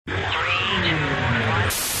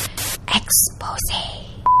Expose.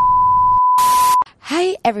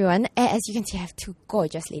 Hi everyone, as you can see I have two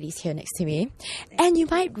gorgeous ladies here next to me and you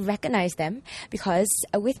might recognize them because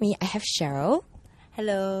with me I have Cheryl.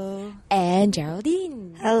 Hello. And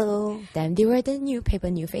Geraldine. Hello. Then they were the new paper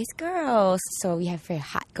new face girls. So we have very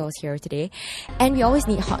hot girls here today. And we always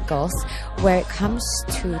need hot girls where it comes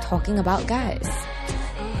to talking about guys.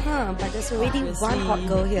 But there's already one hot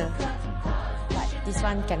girl here. But this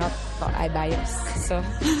one cannot thought I bias. So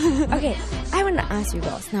okay, I want to ask you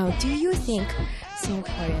girls now, do you think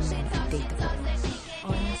Singaporean men are dateable?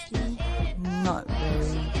 Honestly, not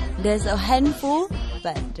very. There's a handful,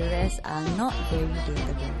 but the rest are not very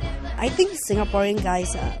dateable. I think Singaporean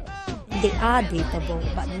guys they are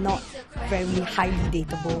dateable, but not very highly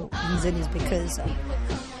dateable. Reason is because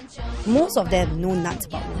most of them know nuts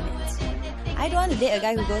about romance. I don't want to date a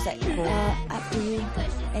guy who goes like, up to you,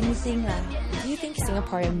 anything lah. Do you think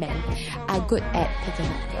Singaporean men are good at picking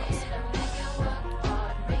up girls?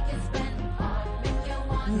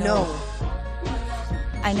 No.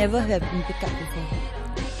 I never have been picked up before.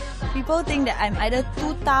 People think that I'm either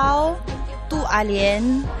too tao, too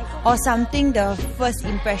alien, or something. The first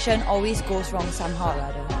impression always goes wrong somehow or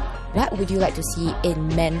other. What would you like to see in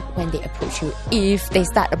men when they approach you, if they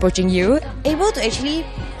start approaching you? Able to actually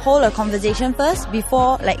hold a conversation first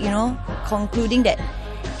before, concluding that,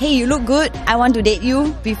 hey, you look good, I want to date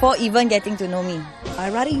you, before even getting to know me.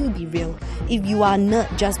 I'd rather you be real. If you are a nerd,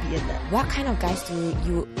 just be a nerd. What kind of guys do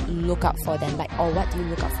you look out for then? Or what do you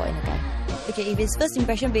look out for in a guy? Okay, if it's first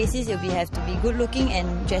impression basis, you'll have to be good looking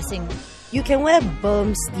and dressing. You can wear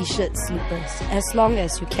berms, t-shirts, slippers, as long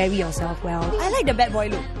as you carry yourself well. I like the bad boy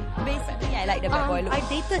look. Basically, I like the bad boy look. I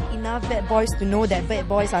dated enough bad boys to know that bad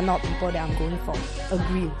boys are not people that I'm going for.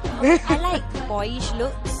 Agree. I like boyish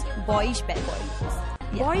looks, boyish bad boy looks.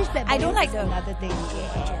 Yeah. Boyish bad boy I don't like the another thing.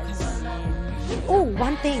 yes. Oh,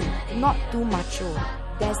 one thing, not too macho.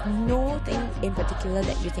 There's no thing in particular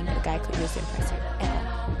that you think a guy could use to impress you at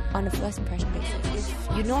all, on a first impression basis.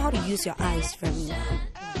 If you know how to use your eyes very well.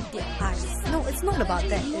 The eyes. No, it's not about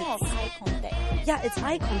that. More of eye contact. Yeah, it's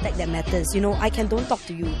eye contact that matters. You know, I can don't talk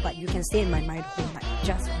to you, but you can stay in my mind whole night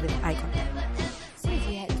just with eye contact. So if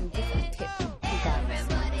you had to give a tip to guys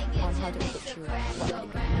on how to approach you, what would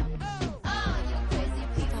it be?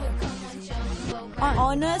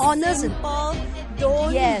 Honest, simple.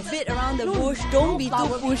 Don't beat around the bush. Don't be too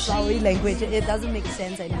pushy. Flowery language. It doesn't make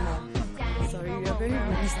sense anymore. Sorry, you're very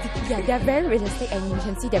realistic. Yeah, they're very realistic and you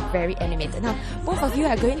can see they're very animated. Now, both of you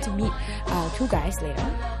are going to meet two guys later.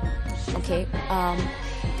 Okay,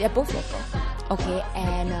 they're both local. Okay,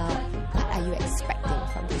 and what are you expecting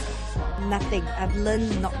from these guys? Nothing. I've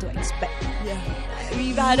learned not to expect. Yeah.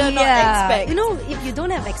 We rather not expect. You know, if you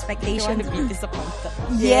don't have expectations, you want to be disappointed.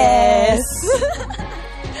 Yes.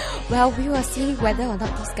 Well, we will see whether or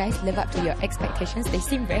not these guys live up to your expectations. They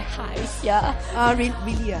seem very high. Yeah.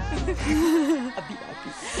 Really? a bit.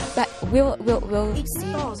 But we'll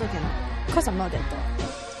see. Tall also cannot. Because I'm not that tall.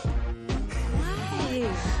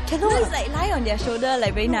 Why? Cannot. It's like lie on their shoulder,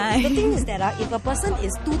 like very nice. The thing is that if a person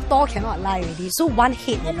is too tall, cannot lie already. So one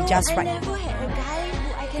head will be just right. I never had a guy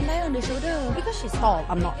who I can lie on the shoulder. Because she's tall,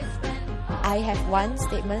 I'm not. I have one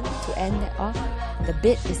statement to end that off. The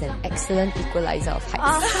bed is an excellent equalizer of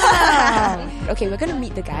heights. Okay, we're gonna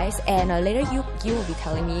meet the guys, and later you will be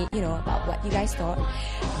telling me, about what you guys thought and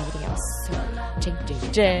everything else. So, jing.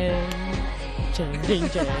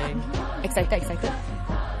 Excited.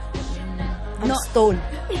 I'm not stoned.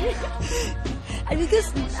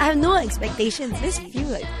 Because I have no expectations. This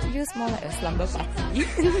feels more like a slumber party.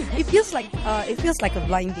 It feels like a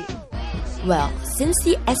blind date. Well, since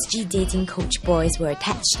the SG dating coach boys were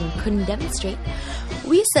attached and couldn't demonstrate,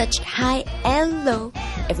 we searched high and low,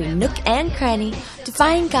 every nook and cranny, to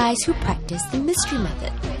find guys who practice the mystery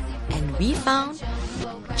method. And we found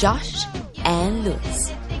Josh and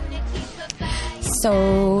Lewis.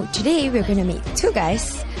 So today we're going to meet two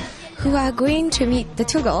guys who are going to meet the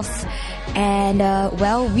two girls. And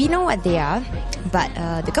we know what they are, but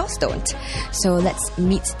the girls don't. So let's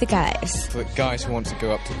meet the guys. For guys who want to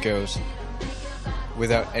go up to girls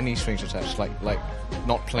without any strings attached, like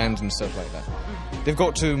not planned and stuff like that, they've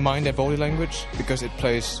got to mind their body language because it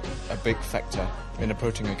plays a big factor in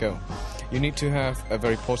approaching a girl. You need to have a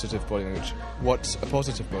very positive body language. What's a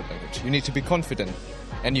positive body language? You need to be confident,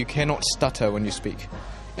 and you cannot stutter when you speak.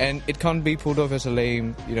 And it can't be pulled off as a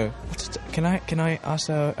lame, can I ask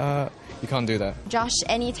her? You can't do that. Josh,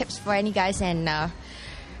 any tips for any guys, and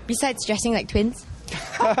besides dressing like twins?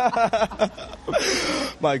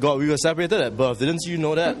 My God, we were separated at birth. Didn't you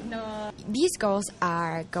know that? No. these girls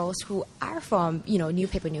are girls who are from, New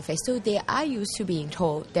Paper, New Face. So they are used to being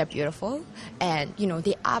told they're beautiful. And,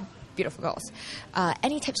 they are beautiful girls.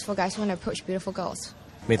 Any tips for guys who want to approach beautiful girls?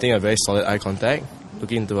 Maintaining a very solid eye contact,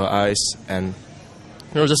 looking into her eyes, and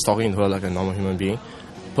just talking to her like a normal human being.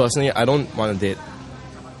 Personally, I don't want to date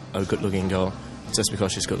a good-looking girl just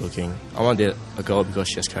because she's good-looking. I want to date a girl because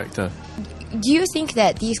she has character. Do you think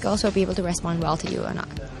that these girls will be able to respond well to you or not?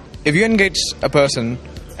 If you engage a person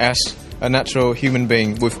as a natural human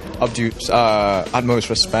being with utmost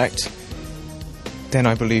respect, then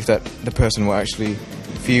I believe that the person will actually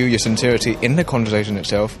feel your sincerity in the conversation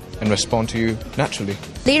itself and respond to you naturally.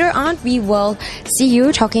 Later on, we will see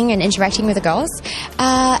you talking and interacting with the girls.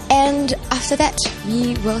 And after that,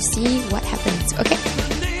 we will see what happens. Okay?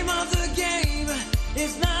 The name of the game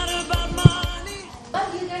is not about money. What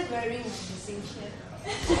are you guys wearing the same shirt?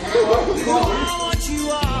 You are what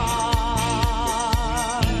you are.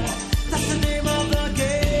 That's the name of the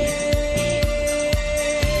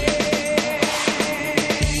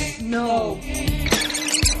game. No.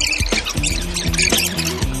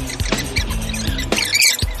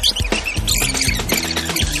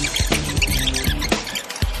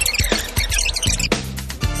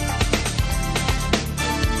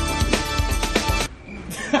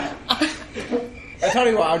 I tell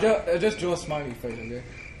you what, I'll just draw a smiley face, okay?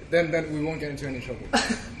 Then we won't get into any trouble.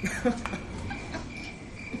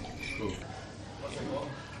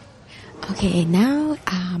 Okay, now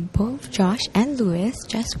both Josh and Louis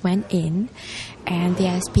just went in and they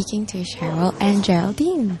are speaking to Cheryl and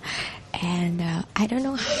Geraldine. And I don't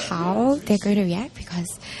know how they're going to react because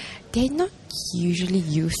they're not usually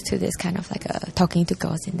used to this kind of like talking to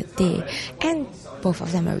girls in the day. And both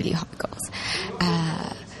of them are really hot girls.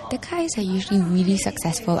 The guys are usually really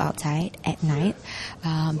successful outside at night,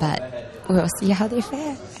 but we'll see how they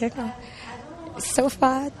fare. I don't know. So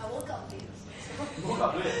far,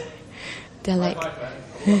 they're like...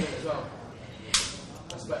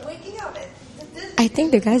 I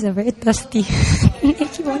think the guys are very thirsty. They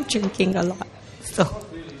keep on drinking a lot. So,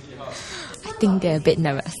 I think they're a bit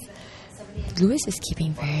nervous. Louis is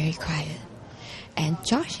keeping very quiet. And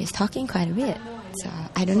Josh is talking quite a bit. So,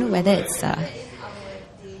 I don't know whether it's... a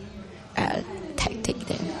tactic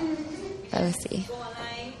then. But we'll see.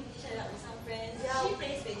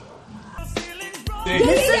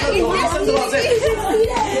 It's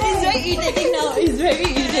very irritating now. It's very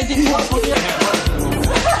irritating now.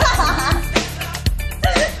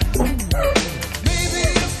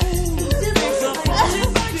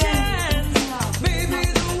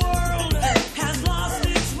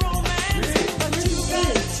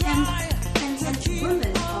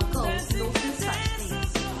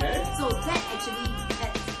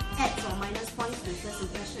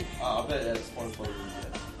 I bet that's point for you.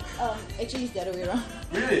 Actually, it's the other way around.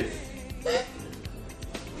 Really?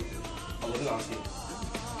 I wasn't asking.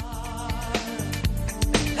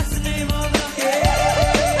 That's the name of the game.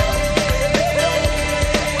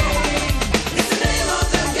 It's the name of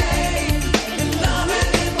the game. Love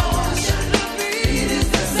and emotion, the beat is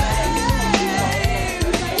the same.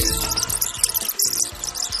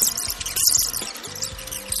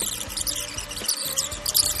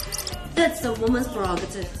 That's the woman's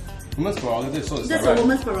prerogative. Woman's prerogative, so it's That's direct. a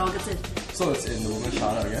woman's prerogative. So it's in the woman's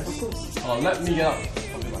charter, I guess? Of course. Oh, let me get up.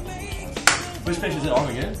 Which page is it on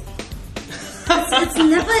again? It's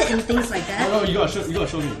never in things like that. Oh, no, you gotta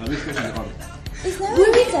show me. Now, which page is it on?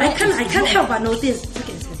 Wait, I can't help but notice.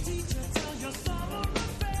 Okay.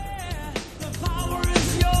 Power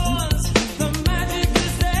is yours. The magic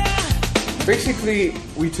is there. Basically,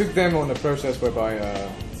 we took them on a process whereby,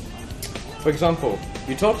 for example,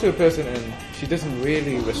 you talk to a person and she doesn't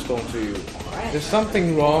really respond to you. There's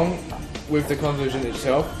something wrong with the conversation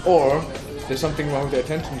itself, or there's something wrong with the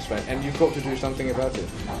attention span, and you've got to do something about it.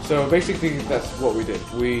 So basically, that's what we did.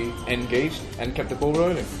 We engaged and kept the ball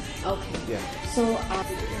rolling. Okay. Yeah. So,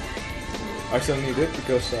 I certainly did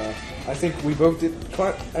because I think we both did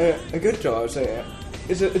quite a good job. I would say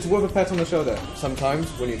it's worth a pat on the shoulder. Sometimes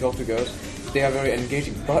when you talk to girls, they are very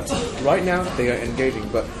engaging. But right now they are engaging,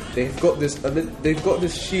 but they've got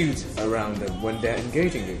this shield around them when they're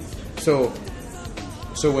engaging you. So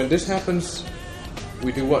when this happens,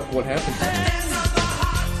 we do what happens.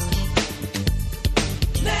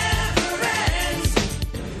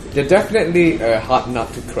 They're definitely a hard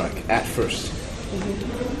nut to crack at first.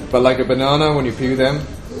 But like a banana, when you peel them,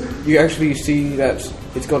 you actually see that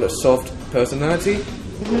it's got a soft personality,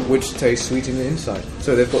 which tastes sweet in the inside.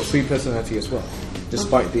 So they've got sweet personality as well,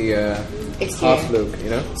 despite the Exterior. half look, you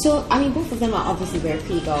know. So, I mean, both of them are obviously very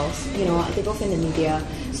pretty girls. You know, they're both in the media,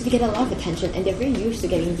 so they get a lot of attention, and they're very used to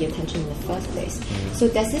getting the attention in the first place. So,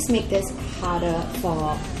 does this make this harder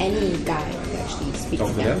for any guy to actually speak to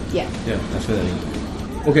Talk to them? them? Yeah. Yeah, definitely.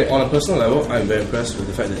 Okay, on a personal level, I'm very impressed with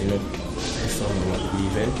the fact that, they're firm on what they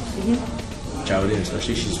believe in. Geraldine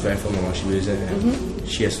especially, she's very firm on what she believes in, and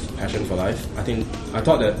she has passion for life. I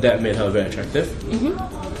thought that made her very attractive.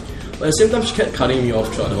 But at the same time, she kept cutting me off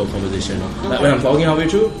throughout the whole conversation. Like when I'm talking halfway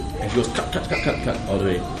through, and she goes cut all the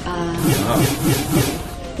way.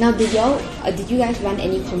 Now, did you guys run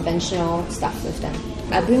any conventional stuff with them?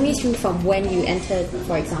 Bring me through from when you entered,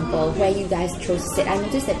 for example, where you guys chose to sit. I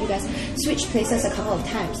noticed that you guys switched places a couple of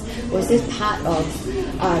times. Was this part of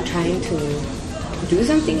trying to do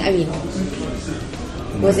something? I mean,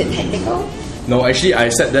 was it technical? No, actually, I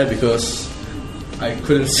sat there because I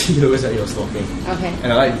couldn't see Lewis that he was talking. Okay.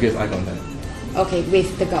 And I like to give eye contact Okay,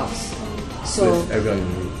 with the girls. So with everyone in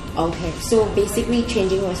the room. okay, so basically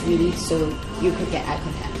changing was really so you could get eye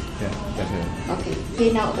contact. Yeah, definitely.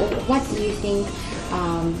 Okay, now what do you think,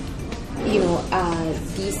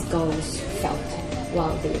 these girls felt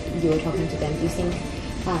while you were talking to them? Do you think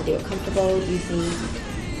they were comfortable? Do you think,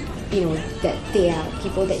 that they are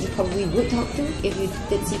people that you probably would talk to if you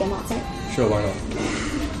did see them outside? Sure, why not?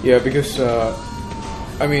 Yeah, because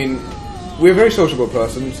we're very sociable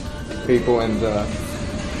people, and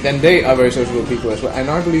they are very sociable people as well. And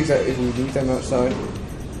I believe that if we meet them outside,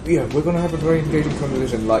 we're going to have a very engaging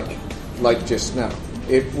conversation, like just now.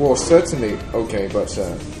 It was certainly okay, but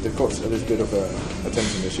they've got a little bit of a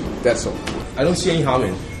attention issue. That's all. I don't see any harm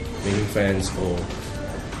in making friends or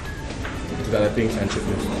developing friendship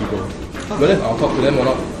with people. Whether I'll talk to them or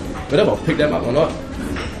not, whether I'll pick them up or not,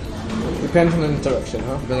 Depends on the interaction,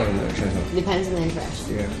 huh? depends on the interaction. Depends on the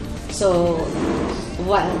interaction. Yeah. So,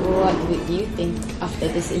 what would you think after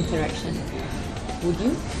this interaction? Would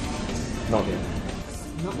you? Not yet.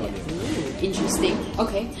 Not yet. Ooh, interesting.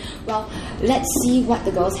 Okay. Well, let's see what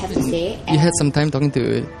the girls have to say. You had some time talking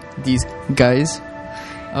to these guys.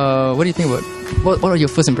 What do you think about? What are your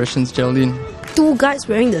first impressions, Geraldine? Two guys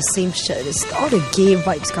wearing the same shirt. It's all the gay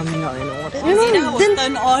vibes coming out and all that. I was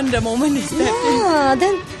turned on the moment they stepped in. Yeah,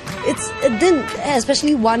 then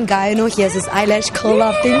especially one guy, he has his eyelash curl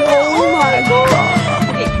up thing. Oh my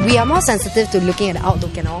god. We are more sensitive to looking at the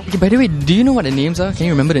outlook and all. Okay, by the way, do you know what the names are? Can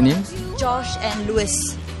you remember the names? Josh and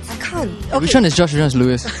Lewis. I can't. Okay. Which one is Josh? Which one is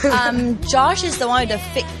Lewis? Josh is the one with the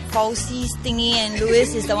fake falsies thingy, and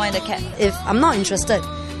Lewis is the one with the cap. If I'm not interested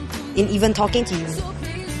in even talking to you,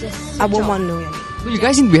 I won't want to know your name. Well, you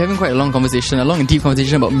guys seem to be having quite a long and deep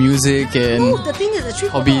conversation about music and No, the thing is, the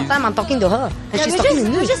truth hobbies. of the time I'm talking to her, and she's talking to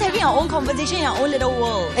me. We're just having our own conversation in our own little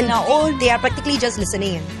world. And our own, they are practically just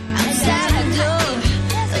listening.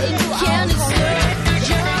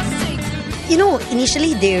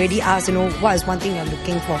 Initially they already asked, what is one thing you're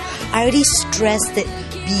looking for. I already stressed it.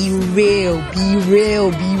 Be real.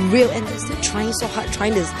 And they're still trying so hard,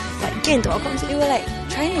 trying to get into our conversation. They were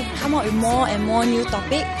trying to come up with more and more new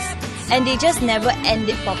topics, and they just never end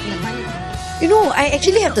it properly. I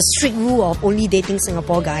actually have the strict rule of only dating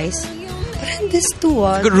Singapore guys. But then this two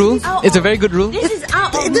are... Good rule. It's a very good rule. This is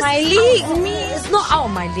out of my league. It's not out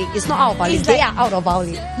of my league. It's not out of our league. They are out of our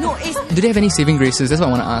league. No, it's... Do they have any saving graces? That's what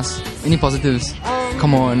I want to ask. Any positives?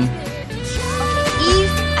 Come on.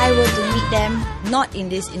 If I were to meet them, not in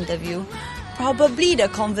this interview, probably the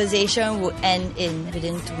conversation would end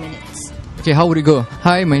within 2 minutes. Okay, how would it go?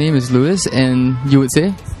 Hi, my name is Lewis, and you would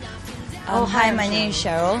say? Hi, my name is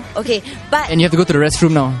Cheryl. Okay, but And you have to go to the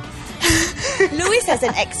restroom now. Lewis has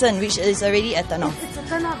an accent, which is already a turn off. It's a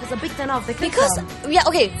turn off. It's a big turn off. Because,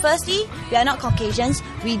 firstly, we are not Caucasians.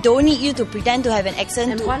 We don't need you to pretend to have an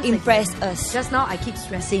accent to impress us. Just now I keep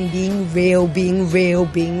stressing being real.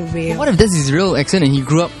 What if that's his real accent and he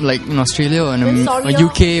grew up in Australia or in or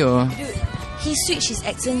UK or... Dude, he switched his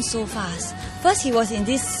accent so fast. First, he was in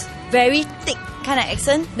this very thick kind of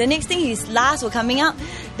accent. The next thing, his laughs were coming out.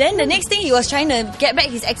 Then the next thing, he was trying to get back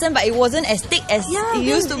his accent, but it wasn't as thick as it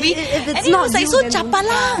used to be. If it's and it not was you, so then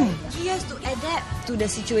chapalang. He has to adapt to the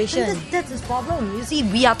situation. That's his problem. You see,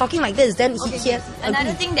 we are talking like this, then he has...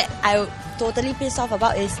 Another thing that I totally pissed off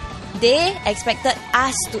about is they expected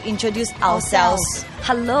us to introduce ourselves.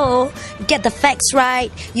 Hello, get the facts right.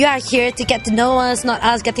 You are here to get to know us, not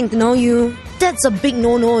us getting to know you. That's a big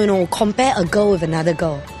no-no, compare a girl with another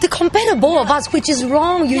girl. They compare the both of us, which is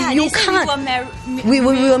wrong. You can't. We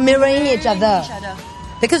were mirroring each other.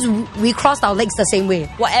 Because we crossed our legs the same way.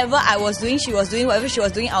 Whatever I was doing, she was doing. Whatever she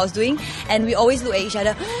was doing, I was doing. And we always look at each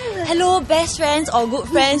other. Hello, best friends or good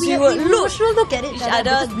friends. We would look at each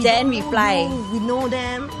other, then reply. We know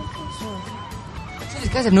them.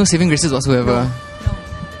 You guys have no saving graces whatsoever.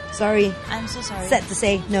 Sorry. I'm so sorry. Sad to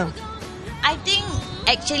say, no. I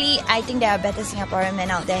think there are better Singaporean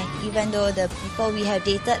men out there, even though the people we have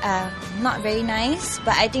dated are not very nice,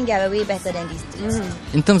 but I think they are way better than these dudes.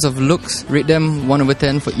 In terms of looks, rate them 1 over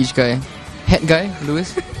 10 for each guy. Head guy,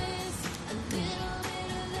 Lewis.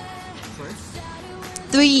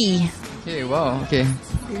 3. Okay, wow, okay.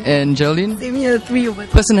 And Geraldine? Give me a 3 over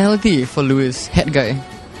 10. Personality for Lewis, head guy.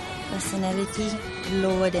 Personality,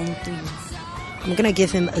 lower than 3. I'm gonna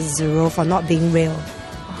give him a 0 for not being real.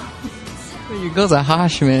 You girls are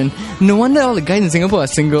harsh, man. No wonder all the guys in Singapore are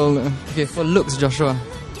single. Okay, for looks, Joshua.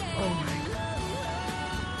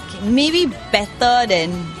 Okay, maybe better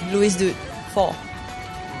than Louis dude. 4.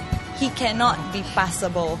 He cannot be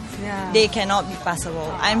passable. Yeah. They cannot be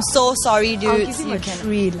passable. I'm so sorry, dude. I'll give him a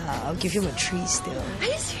 3 lah. I'll give him a 3 still. Are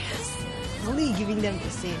you serious? Only giving them the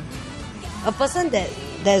same. A person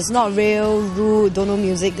that's not real, rude, don't know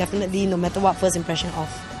music, definitely no matter what, first impression off.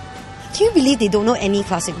 Can you believe they don't know any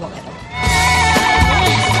classic rock at all?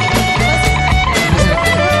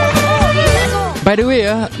 By the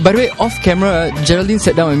way, off camera, Geraldine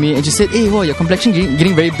sat down with me and she said, "Hey, wow, your complexion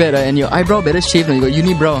getting very bad, and your eyebrow better shaved. You got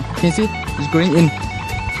unibrow. Can you see? It's growing in."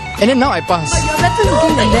 And then now I pass. You're better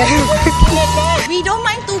looking than them. We don't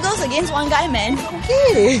mind 2 girls against 1 guy, man.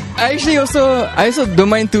 Okay. I also don't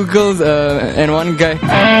mind 2 girls and 1 guy.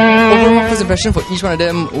 Overall first impression for each one of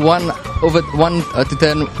them, 1 to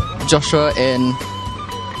 10, Joshua and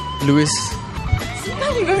Lewis. I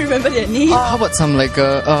can't even remember their name. How about some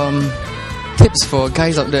tips for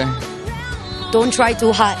guys out there? Don't try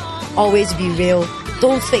too hard. Always be real.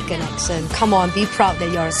 Don't fake an accent. Come on, be proud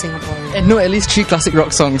that you're a Singaporean. And know at least 3 classic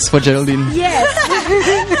rock songs for Geraldine. Yes.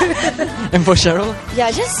 And for Cheryl?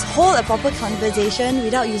 Yeah, just hold a proper conversation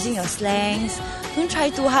without using your slangs. Don't try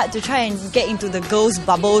too hard to try and get into the girls'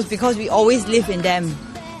 bubbles because we always live in them.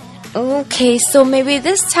 Okay, so maybe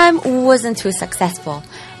this time wasn't too successful.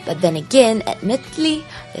 But then again, admittedly,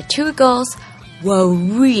 the 2 girls were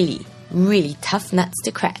really, really tough nuts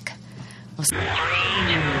to crack.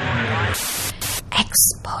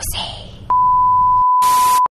 Expose.